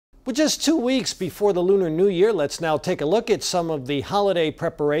With just 2 weeks before the Lunar New Year, let's now take a look at some of the holiday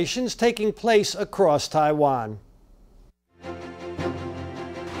preparations taking place across Taiwan.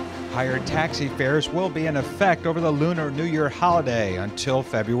 Higher taxi fares will be in effect over the Lunar New Year holiday until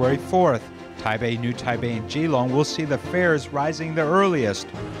February 4th. Taipei, New Taipei and Keelung will see the fares rising the earliest,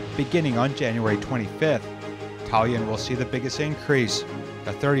 beginning on January 25th. Taoyuan will see the biggest increase,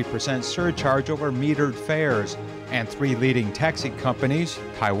 a 30% surcharge over metered fares, and 3 leading taxi companies,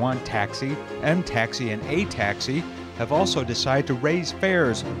 Taiwan Taxi, M Taxi, and A Taxi, have also decided to raise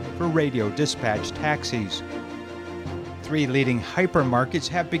fares for radio dispatch taxis. 3 leading hypermarkets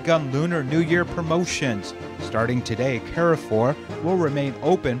have begun Lunar New Year promotions. Starting today, Carrefour will remain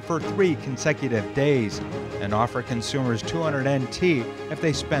open for 3 consecutive days and offer consumers 200 NT if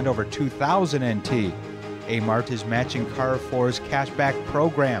they spend over 2,000 NT. A.Mart is matching Carrefour's cashback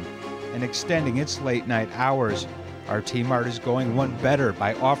program and extending its late-night hours. Our T-Mart is going one better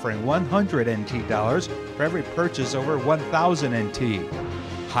by offering 100 NT dollars for every purchase over 1,000 NT.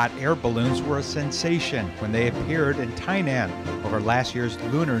 Hot air balloons were a sensation when they appeared in Tainan over last year's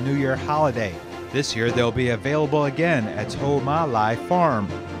Lunar New Year holiday. This year they'll be available again at Taiwan Farm.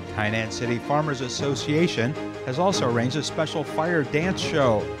 Tainan City Farmers Association has also arranged a special fire dance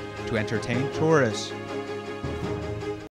show to entertain tourists.